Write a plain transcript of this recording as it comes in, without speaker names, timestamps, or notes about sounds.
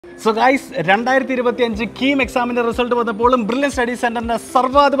So guys, 2025 KEAM examiner result വന്നപ്പോഴും Brilliant Study Centerന്റെ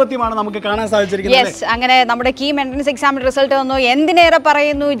സർവാധിപത്യമാണ് നമുക്ക് കാണാൻ സാധിച്ചിരിക്കുന്നത്. Yes, അങ്ങനെ നമ്മുടെ KEAM entrance examiner result വന്നു. എന്തിനേറെ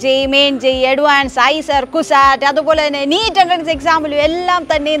പറയുന്നു JEE Main, JEE Advanced, AIIMS, KUSAT, അതുപോലെ തന്നെ NEET entrance examലും എല്ലാം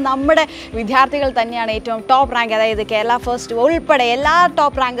തന്നെ നമ്മുടെ വിദ്യാർത്ഥികൾ തന്നെയാണ് ഏറ്റവും ടോപ്പ് റാങ്ക്, അതായത് കേരള ഫസ്റ്റ് ഉൾപ്പെടെ എല്ലാ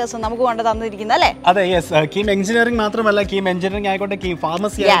ടോപ്പ് റാങ്കേഴ്സും നമുക്ക് കൊണ്ട് തന്നിരിക്കുന്നത് അല്ലേ? അതെ, യെസ്. KEAM എഞ്ചിനീയറിംഗ് മാത്രമല്ല, KEAM എഞ്ചിനീയറിംഗ് ആയിക്കോട്ടെ, KEAM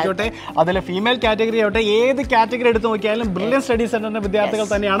ഫാർമസി ആയിക്കോട്ടെ, അതിലെ ഫീമെയിൽ കാറ്റഗറി ആവട്ടെ, ഏത് കാറ്റഗറി എടുത്ത് നോക്കിയാലും Brilliant Study Centerന്റെ വിദ്യാർത്ഥികൾ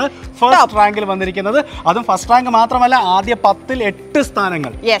തന്നെയാണ് ഫസ്റ്റ് റാങ്കിൽ വന്നിരിക്കുന്നത്. അതും ഫസ്റ്റ് റാങ്ക് മാത്രമല്ല, ആദ്യ 10ൽ 8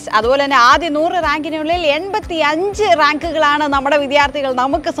 സ്ഥാനങ്ങൾ. യെസ്, അതുപോലെ തന്നെ ആദ്യ 100 റാങ്കിനുള്ളിൽ 85 റാങ്കുകളാണ് നമ്മുടെ വിദ്യാർത്ഥികൾ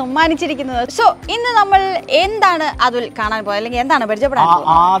നമുക്ക് സമ്മാനിച്ചിരിക്കുന്നത്. സോ ഇന്ന് നമ്മൾ എന്താണ് അതിൽ കാണാൻ പോയത്, അല്ലെങ്കിൽ എന്താണ് പരിചയപ്പെടാൻ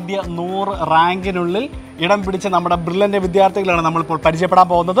പോകുന്നത്? ആദ്യ 100 റാങ്കിനുള്ളിൽ ഇടം പിടിച്ച നമ്മുടെ ബ്രില്യന്റ് വിദ്യാർത്ഥികളാണ് നമ്മൾ ഇപ്പോൾ പരിചയപ്പെടാൻ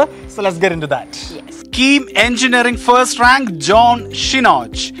പോകുന്നത്. So let's get into that. KEAM Engineering first rank John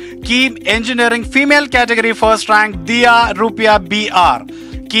Shinoj. KEAM Engineering female category first rank Dia Rupia BR.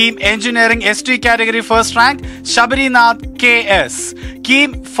 KEAM Engineering ST category first rank Shabarinath KS. KEAM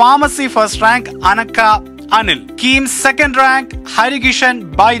Pharmacy first rank Anaka Anil. KEAM second rank Harikishan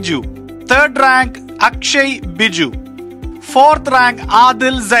Baiju. Third rank Akshay Biju. Fourth rank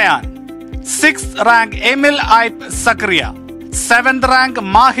Adil Zayan. Sixth rank Emil Aip Sakriya. Seventh rank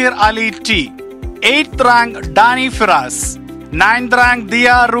Mahir Ali T. Eighth rank Dani Firas. Ninth rank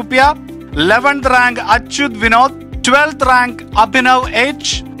Dia Rupia. 11th rank Achyut Vinod. 12th rank Abhinav H.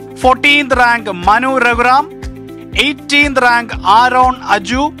 14th rank Manu Raghuram. 18th rank Aaron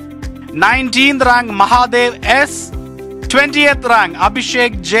Aju. 19th rank Mahadev S. 20th rank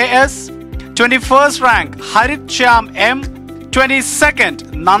Abhishek JS. 21st rank Harit Shyam M. 22nd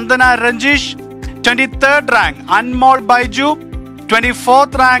Nandana Ranjish. 23rd rank Anmol Baiju.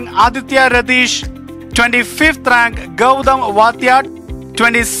 24th rank Aditya Radish. 25th rank Gautam Vatyat.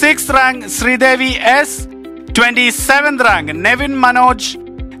 26th rank Sridevi S. 27th rank Nevin Manoj.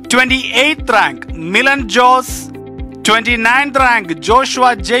 28th rank Milan Jos. 29th rank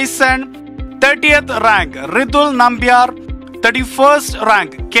Joshua Jason. 30th rank Ritul Nambiar. 31st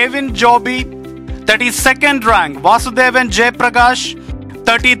rank Kevin Joby. 32nd rank Vasudevan Jayprakash.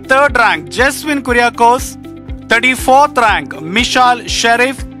 33rd rank Jeswin Kuriakos. 34th rank Mishal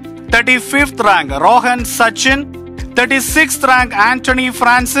Sharif. 35th rank Rohan Sachin. 36th rank Anthony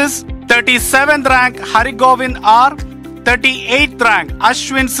Francis. 37th rank Harigovind R. 38th rank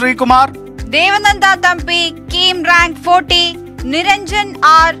Ashwin Srikumar. Devananda Thampi, KEAM rank 40. Niranjan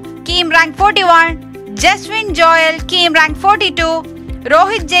R, KEAM rank 41. Jaswin Joel, KEAM rank 42.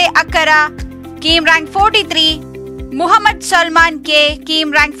 Rohit J Akkara, KEAM rank 43. Muhammad Salman K,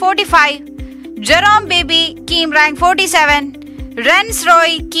 KEAM rank 45. Jerome Baby, KEAM rank 47. Rens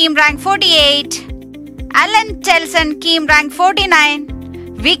Roy, KEAM rank 48. Alan Telson, KEAM rank 49.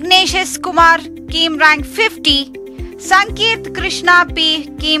 Vignesh Kumar, KEAM rank 50. Sankeet Krishna P,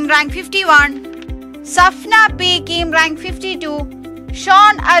 KEAM rank 51. Safna P, KEAM rank 52.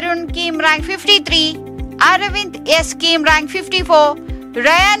 Sean Arun, KEAM rank 53. Aravind S, KEAM rank 54.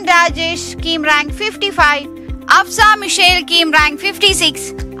 Ryan Rajesh, KEAM rank 55. Afsa Michelle, KEAM rank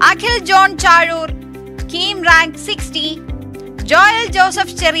 56. Akhil John Charur, KEAM rank 60. Joel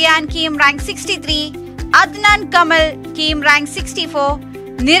Joseph Cherian, KEAM rank 63. Adnan Kamal, KEAM rank 64.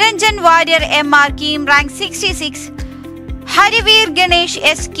 Niranjan Warrior MR, KEAM rank 66. Hariveer Ganesh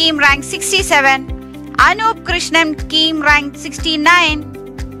S, KEAM rank 67. Anup Krishnan, KEAM rank 69.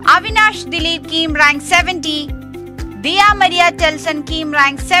 Avinash Dilip, KEAM rank 70. Dia Maria Telson, KEAM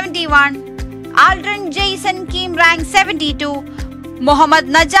rank 71. Aldrin Jason, KEAM rank 72. Mohammad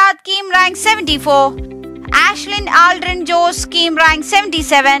Najat, KEAM rank 74. Ashlyn Aldrin Jose, KEAM rank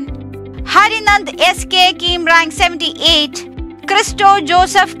 77. Harinand SK, KEAM rank 78. Christo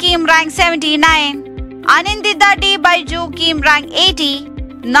Joseph, KEAM rank 79. Anindita D Baiju, KEAM rank 80.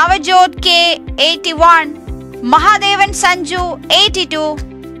 Navajot K, 81. Mahadevan Sanju, 82.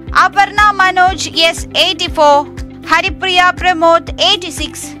 Aparna Manoj S, 84. Haripriya Pramod,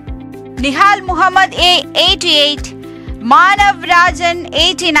 86. Nihal Muhammad A, 88. Manav Rajan,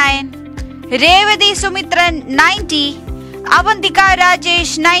 89. Revati Sumitran, 90. Avantika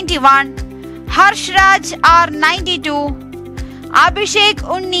Rajesh, 91. Harsh Raj R, 92. Abhishek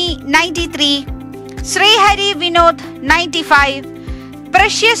Unni, 93. Srihari Vinod, 95.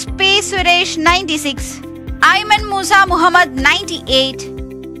 Precious P. Suresh, 96. Ayman Musa Muhammad, 98.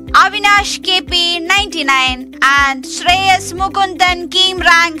 Avinash KP, 99. And Shreyas Mukundan, KEAM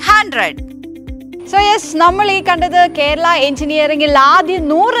rank 100. So yes, നമ്മൾ ഈ കണ്ടത് കേരള എഞ്ചിനീയറിംഗിൽ ആദ്യ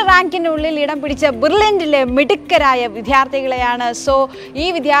 100 റാങ്കിനുള്ളിൽ ഇടം പിടിച്ച ബ്രില്യന്റിലെ മിടുക്കരായ വിദ്യാർത്ഥികളെയാണ്. So ഈ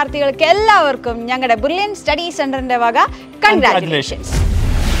വിദ്യാർത്ഥികൾക്ക് എല്ലാവർക്കും ഞങ്ങളുടെ ബ്രില്യന്റ് സ്റ്റഡി സെന്ററിന്റെ വക congratulations.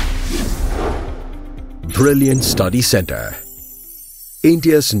 Brilliant Study Center.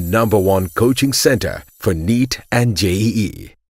 India's #1 coaching center for NEET and JEE.